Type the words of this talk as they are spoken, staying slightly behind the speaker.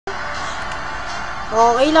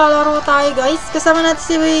Okay, lalaro tayo guys. Kasama natin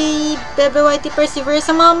si MLBB PERSEVER.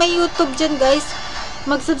 Sa mga may YouTube dyan guys,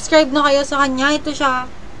 mag-subscribe na kayo sa kanya. Ito siya.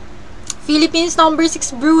 Philippines number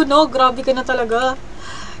 6 Bruno. Grabe ka na talaga.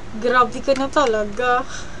 Grabe ka na talaga.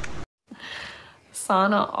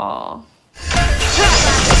 Sana all.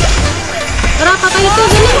 Tara, patay ito.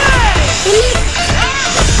 Dali. Dali.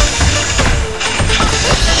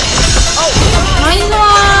 Nice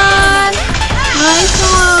one. Nice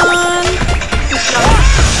one.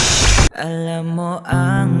 Alam mo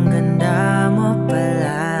ang ganda mo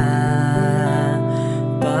pala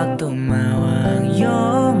pag tumawa ang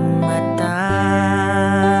iyong mata.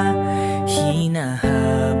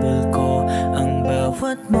 Hinahabol ko ang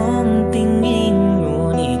bawat mong tingin,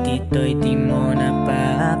 ngunit ito'y di mo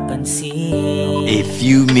napapansin. A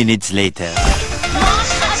few minutes later.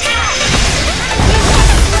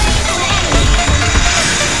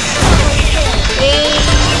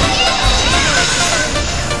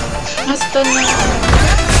 Gusto na.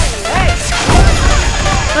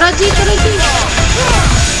 Tara, G! Tara, G!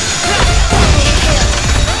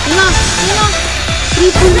 Hina! Hina!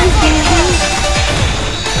 Triple na ito.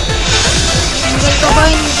 Hanggang ka ba?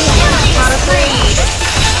 Hindi. Para sa'yo.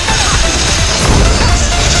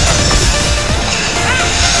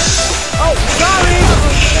 Oh, sorry!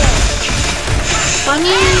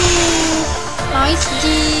 Funny! Nice, G!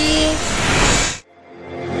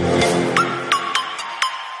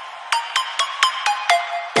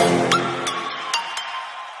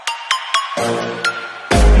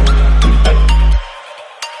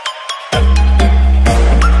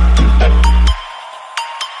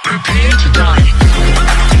 Prepare to die.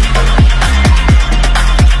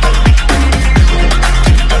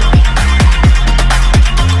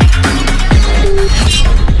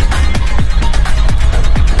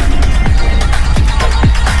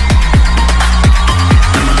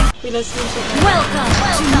 Welcome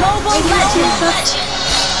to Mobile Legends!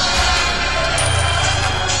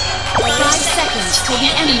 5 seconds till the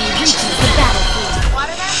enemy reaches the battlefield.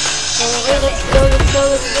 Okay, let's go, let's go,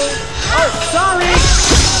 let's go. Oh, sorry!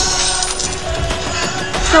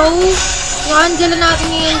 So, yung Angela natin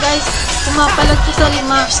ngayon guys, pumapalag siya sa 5.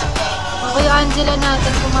 Okay, yung Angela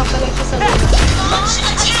natin, pumapalag siya sa 5.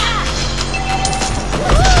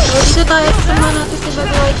 So, dito tayo, kasama natin si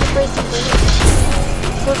MLBB PERSEVER.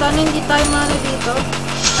 So, sana hindi tayo mana dito.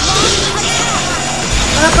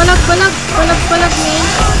 Palag, palag, palag, palag, men.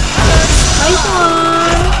 Nice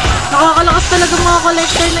one! Nakakalakas talaga mga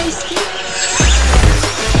collector na skin.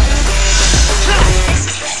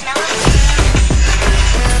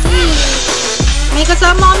 May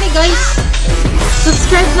kasama kami guys.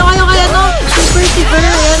 Subscribe na kayo kaya no? Si PERSEVER.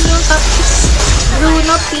 Ayan yung top 6.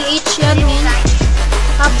 Bruno, PH yan men.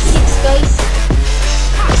 Top 6 guys.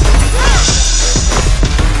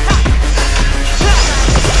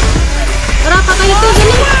 Tara, patay ito.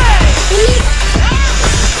 Dali. Dali.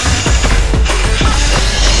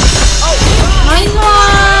 Nice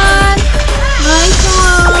one. Nice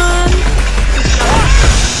one.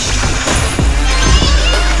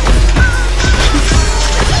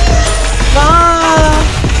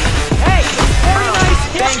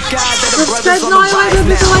 Subscribe na kayo kay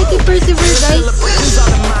MLBB PERSEVER guys.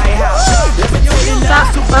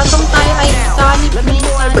 Batong tayo ay Sonic main.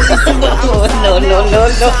 No, no, no,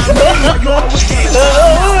 no.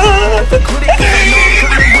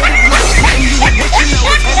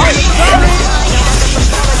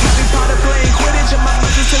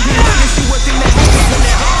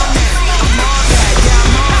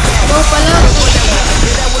 Go pala.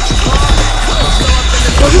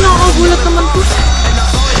 Huwag na ako, gulat naman po.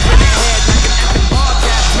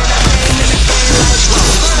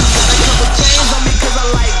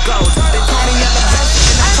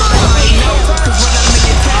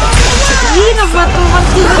 Hindi, nabatukan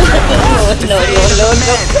sila. No, no, no,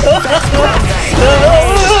 no.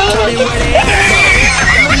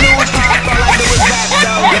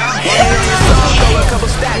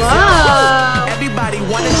 Wow. Everybody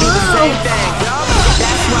wanna do the same thing.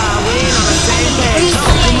 That's why we ain't on the same page.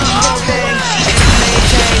 Do my own thing and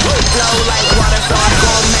maintain. Flow like water, so I'm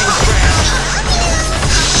going mainstream.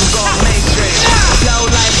 I'm going mainstream. Flow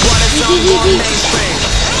like water, so I'm going mainstream.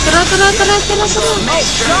 Tara, tara, tara, tara, tara.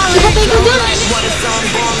 Di ba tayo dyan?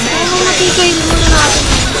 Ano natikay muna natin?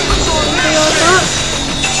 Toyota.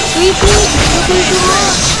 Wait, wait. Patay ko nga.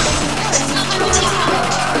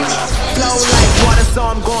 Flow like water, so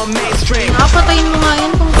I'm going mainstream. Patayin mo nga yan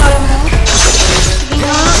kung kaya mo. Sige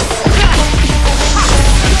nga.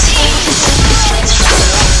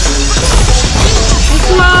 This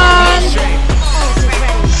one.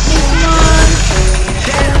 This one.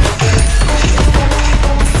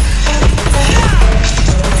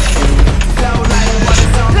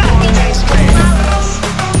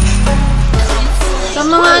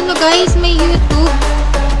 guys, may YouTube.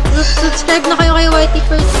 Subscribe na kayo kay YT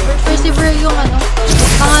PERSEVER. PERSEVER yung ano,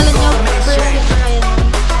 pangalan niya, PERSEVER. Ayan.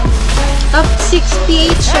 Top 6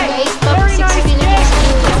 PH siya guys. Top 6 Philippines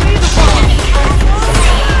views.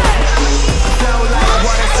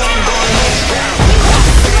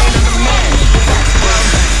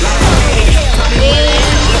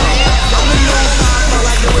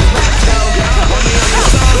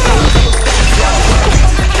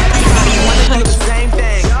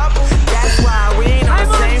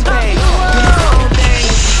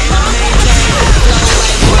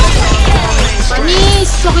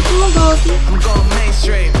 Sakit mo, Gogi.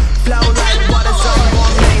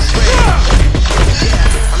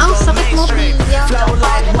 Ang sakit mo, Pia.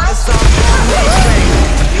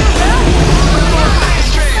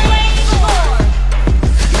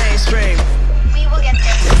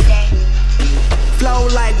 Flow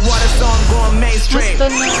like water, so I'm going mainstream. Gusto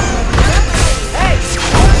na.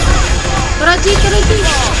 Tara, G.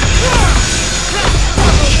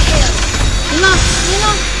 Yun na.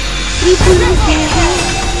 Triple mo,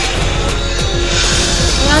 Gogi.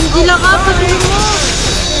 Angela ka, patuloy mo!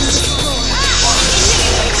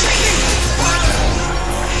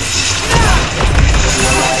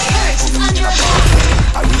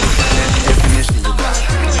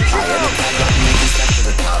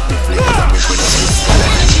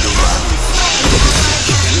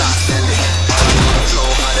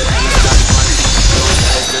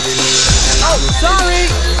 Oh, sorry!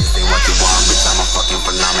 Say what you want, bitch, I'm a fucking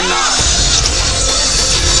phenomenon.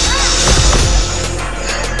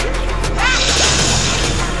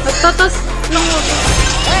 Nagtatas lang ako.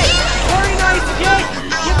 Hey, very nice kid.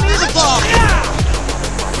 Give me the ball.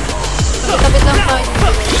 Tabit lang tayo.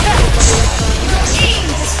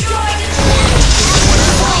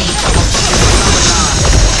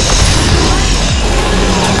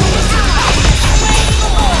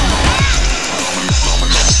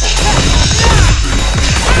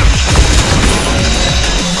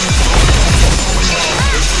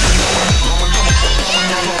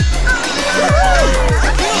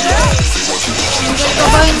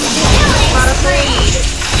 Para sa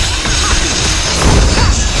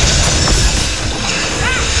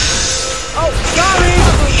Oh, sorry.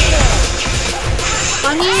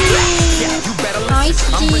 Funny. Nice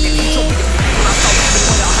G.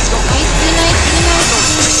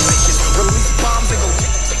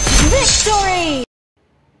 Victory!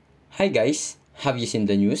 Hi guys, have you seen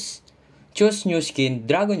the news? Chou's new skin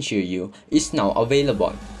Dragon Shiryu is now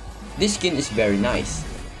available. This skin is very nice.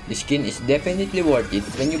 This skin is definitely worth it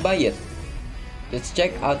when you buy it. Let's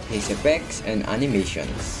check out his effects and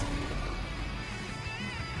animations.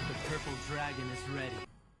 The purple dragon is ready.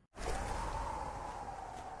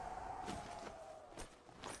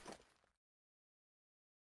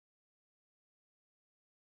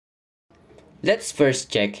 Let's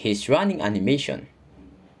first check his running animation.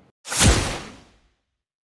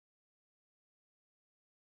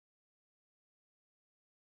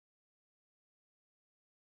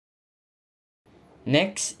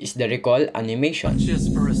 Next is the recall animation. Not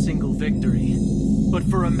just for a single victory, but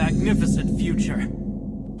for a magnificent future.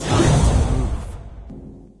 Time to move.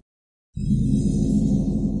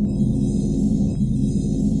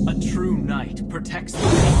 A true knight protects the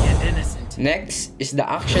weak and innocent. Next is the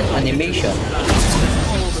action animation.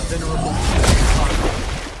 All the venerable kings conquered.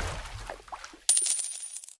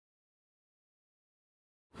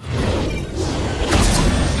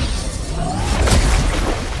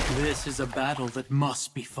 This is a battle that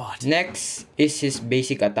must be fought. Next is his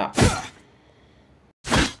basic attack.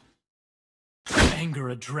 To anger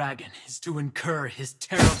a dragon is to incur his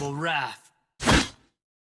terrible wrath.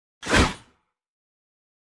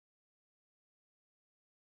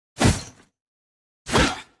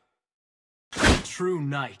 A true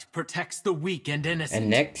knight protects the weak and innocent. And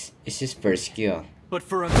next is his first skill. But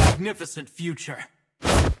for a magnificent future.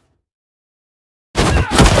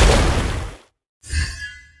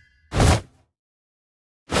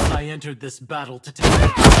 I entered this battle to take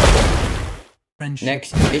friendship.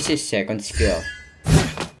 Next is his second skill.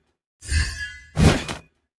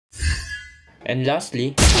 And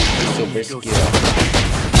lastly, his super skill.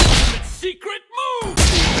 Secret move!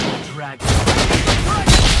 Dragon